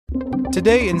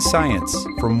Today in Science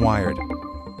from Wired.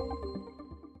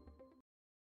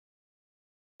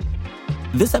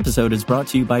 This episode is brought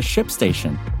to you by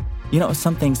ShipStation. You know,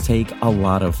 some things take a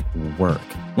lot of work,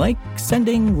 like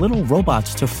sending little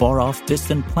robots to far-off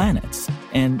distant planets.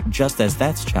 And just as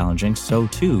that's challenging, so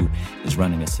too is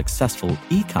running a successful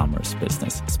e-commerce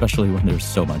business, especially when there's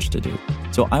so much to do.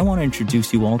 So I want to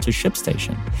introduce you all to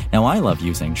ShipStation. Now, I love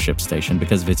using ShipStation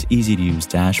because of its easy-to-use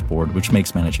dashboard, which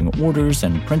makes managing orders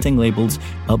and printing labels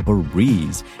a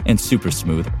breeze and super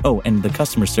smooth. Oh, and the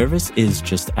customer service is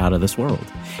just out of this world.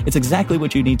 It's exactly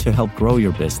what you need to help grow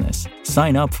your business.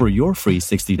 Sign up for your free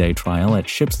 60-day trial at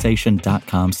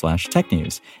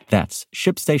shipstation.com/technews. That's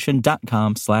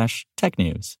shipstation.com/technews.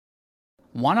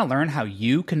 Want to learn how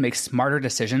you can make smarter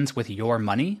decisions with your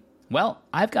money? Well,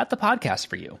 I've got the podcast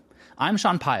for you. I'm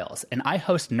Sean Piles, and I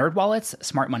host NerdWallet's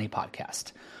Smart Money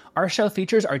Podcast. Our show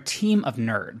features our team of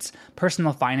nerds,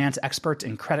 personal finance experts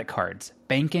in credit cards,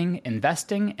 banking,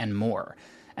 investing, and more.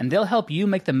 And they'll help you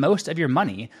make the most of your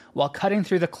money while cutting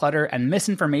through the clutter and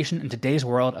misinformation in today's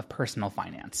world of personal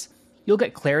finance. You'll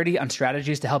get clarity on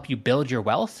strategies to help you build your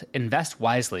wealth, invest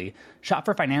wisely, shop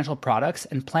for financial products,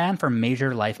 and plan for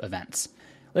major life events.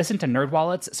 Listen to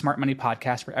NerdWallet's Smart Money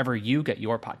Podcast wherever you get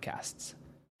your podcasts.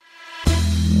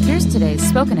 Here's today's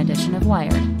spoken edition of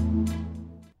Wired.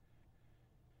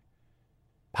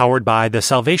 Powered by the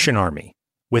Salvation Army.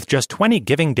 With just 20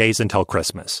 giving days until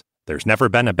Christmas, there's never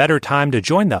been a better time to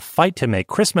join the fight to make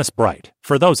Christmas bright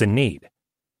for those in need.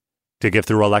 To give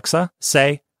through Alexa,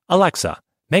 say, "Alexa,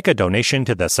 make a donation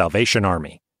to the Salvation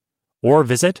Army," or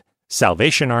visit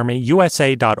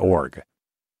salvationarmyusa.org.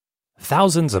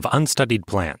 Thousands of unstudied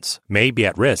plants may be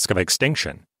at risk of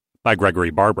extinction, by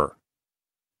Gregory Barber.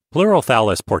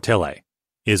 Pleurothallis portillae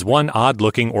is one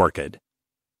odd-looking orchid,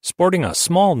 sporting a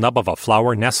small nub of a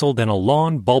flower nestled in a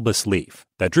long, bulbous leaf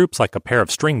that droops like a pair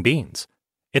of string beans.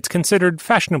 It's considered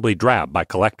fashionably drab by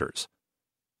collectors.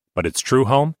 But its true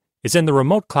home is in the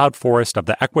remote cloud forest of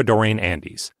the Ecuadorian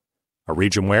Andes, a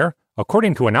region where,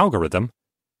 according to an algorithm,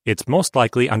 it's most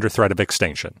likely under threat of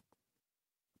extinction.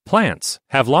 Plants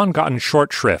have long gotten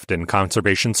short shrift in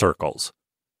conservation circles.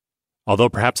 Although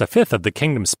perhaps a fifth of the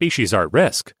kingdom's species are at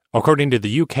risk, according to the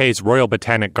UK's Royal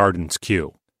Botanic Gardens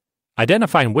Kew,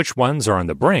 identifying which ones are on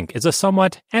the brink is a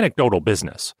somewhat anecdotal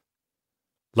business.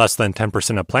 Less than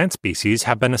 10% of plant species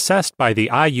have been assessed by the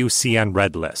IUCN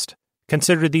Red List,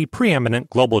 considered the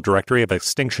preeminent global directory of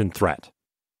extinction threat.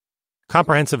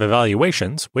 Comprehensive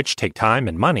evaluations, which take time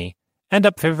and money, end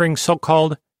up favoring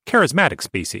so-called charismatic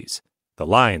species, the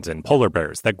lions and polar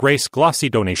bears that grace glossy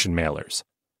donation mailers.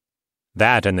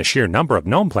 That and the sheer number of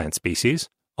known plant species,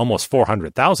 almost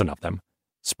 400,000 of them,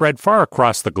 spread far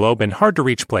across the globe in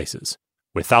hard-to-reach places,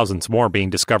 with thousands more being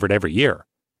discovered every year,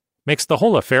 makes the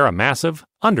whole affair a massive,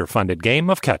 underfunded game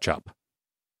of catch-up.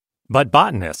 But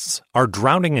botanists are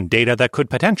drowning in data that could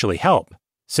potentially help,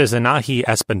 says Anahi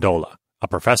Espindola, a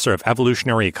professor of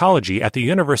evolutionary ecology at the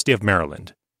University of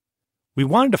Maryland. We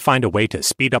wanted to find a way to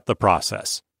speed up the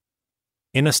process.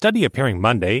 In a study appearing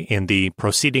Monday in the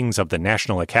Proceedings of the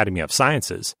National Academy of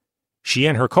Sciences, she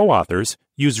and her co-authors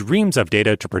used reams of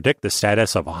data to predict the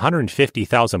status of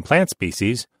 150,000 plant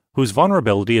species whose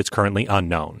vulnerability is currently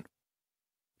unknown.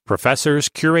 Professors,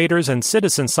 curators, and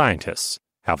citizen scientists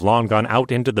have long gone out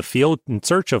into the field in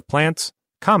search of plants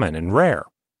common and rare,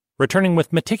 returning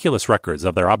with meticulous records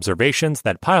of their observations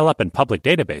that pile up in public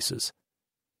databases.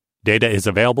 Data is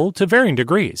available to varying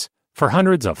degrees for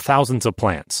hundreds of thousands of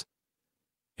plants.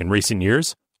 In recent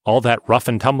years, all that rough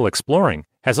and tumble exploring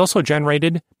has also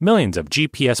generated millions of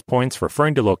GPS points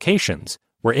referring to locations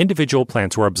where individual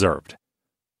plants were observed.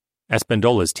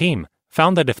 Espindola's team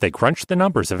found that if they crunched the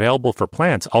numbers available for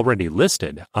plants already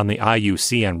listed on the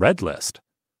IUCN Red List,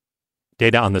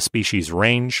 data on the species'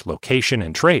 range, location,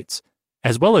 and traits,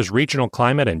 as well as regional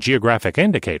climate and geographic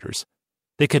indicators,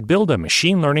 they could build a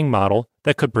machine learning model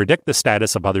that could predict the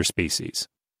status of other species.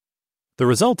 The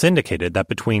results indicated that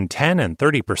between 10 and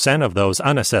 30% of those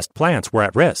unassessed plants were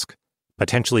at risk,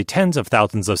 potentially tens of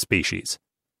thousands of species.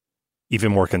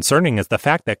 Even more concerning is the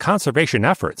fact that conservation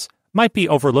efforts might be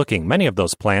overlooking many of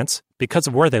those plants because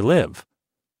of where they live.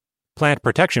 Plant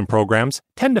protection programs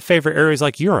tend to favor areas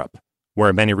like Europe,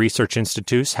 where many research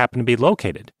institutes happen to be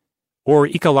located, or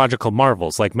ecological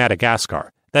marvels like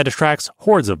Madagascar that attracts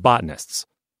hordes of botanists.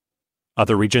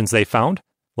 Other regions they found,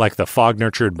 like the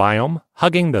fog-nurtured biome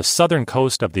hugging the southern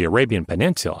coast of the Arabian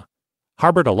Peninsula,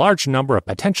 harbored a large number of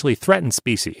potentially threatened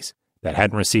species that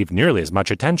hadn't received nearly as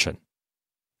much attention.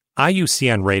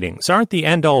 IUCN ratings aren't the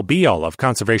end-all be-all of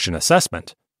conservation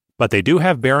assessment, but they do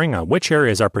have bearing on which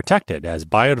areas are protected as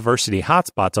biodiversity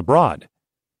hotspots abroad,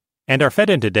 and are fed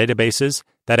into databases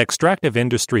that extractive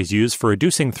industries use for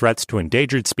reducing threats to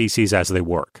endangered species as they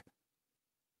work.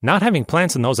 Not having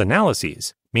plants in those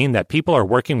analyses mean that people are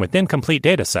working with incomplete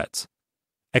data sets,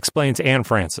 explains Anne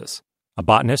Francis, a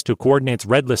botanist who coordinates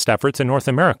Red List efforts in North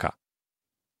America.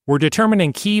 We're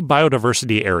determining key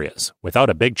biodiversity areas without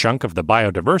a big chunk of the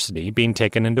biodiversity being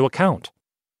taken into account.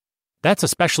 That's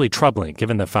especially troubling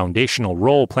given the foundational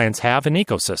role plants have in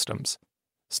ecosystems.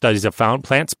 Studies have found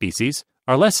plant species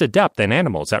are less adept than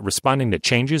animals at responding to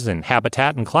changes in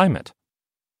habitat and climate.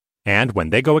 And when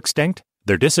they go extinct,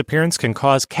 their disappearance can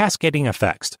cause cascading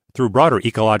effects through broader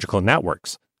ecological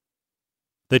networks.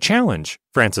 The challenge,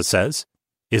 Francis says,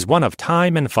 is one of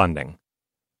time and funding.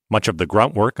 Much of the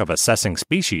grunt work of assessing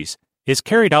species is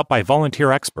carried out by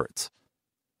volunteer experts.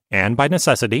 And by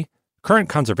necessity, current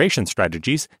conservation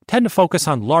strategies tend to focus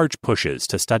on large pushes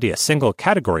to study a single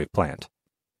category of plant.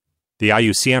 The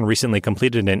IUCN recently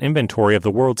completed an inventory of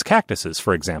the world's cactuses,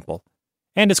 for example,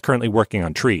 and is currently working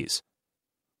on trees.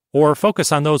 Or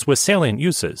focus on those with salient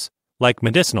uses, like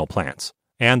medicinal plants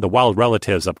and the wild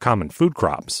relatives of common food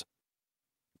crops.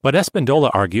 But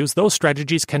Espindola argues those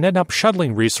strategies can end up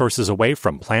shuttling resources away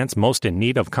from plants most in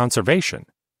need of conservation.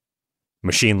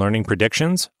 Machine learning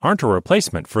predictions aren't a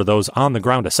replacement for those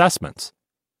on-the-ground assessments.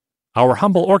 Our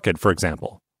humble orchid, for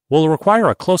example, will require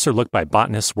a closer look by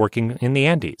botanists working in the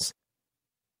Andes,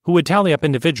 who would tally up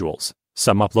individuals,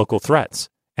 sum up local threats,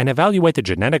 and evaluate the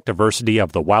genetic diversity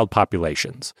of the wild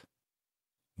populations.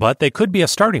 But they could be a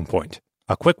starting point,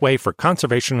 a quick way for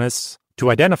conservationists to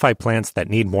identify plants that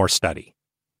need more study.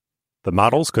 The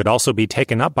models could also be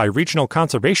taken up by regional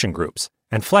conservation groups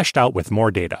and fleshed out with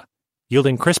more data,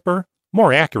 yielding crisper,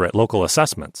 more accurate local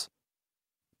assessments.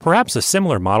 Perhaps a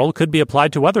similar model could be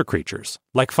applied to other creatures,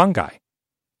 like fungi,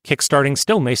 kickstarting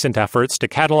still nascent efforts to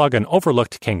catalog an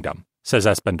overlooked kingdom, says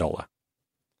Espindola.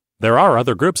 There are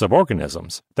other groups of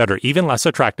organisms that are even less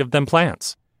attractive than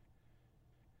plants.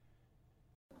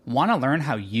 Want to learn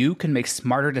how you can make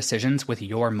smarter decisions with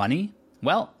your money?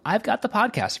 Well, I've got the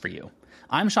podcast for you.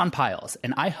 I'm Sean Piles,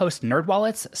 and I host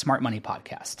NerdWallet's Smart Money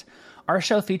Podcast. Our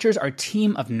show features our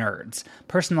team of nerds,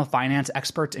 personal finance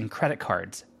experts in credit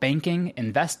cards, banking,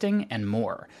 investing, and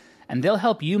more. And they'll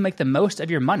help you make the most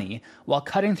of your money while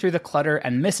cutting through the clutter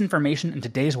and misinformation in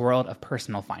today's world of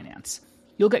personal finance.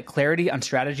 You'll get clarity on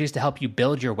strategies to help you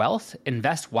build your wealth,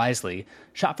 invest wisely,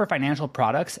 shop for financial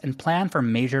products, and plan for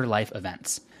major life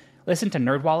events. Listen to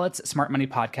NerdWallet's Smart Money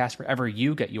Podcast wherever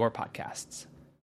you get your podcasts.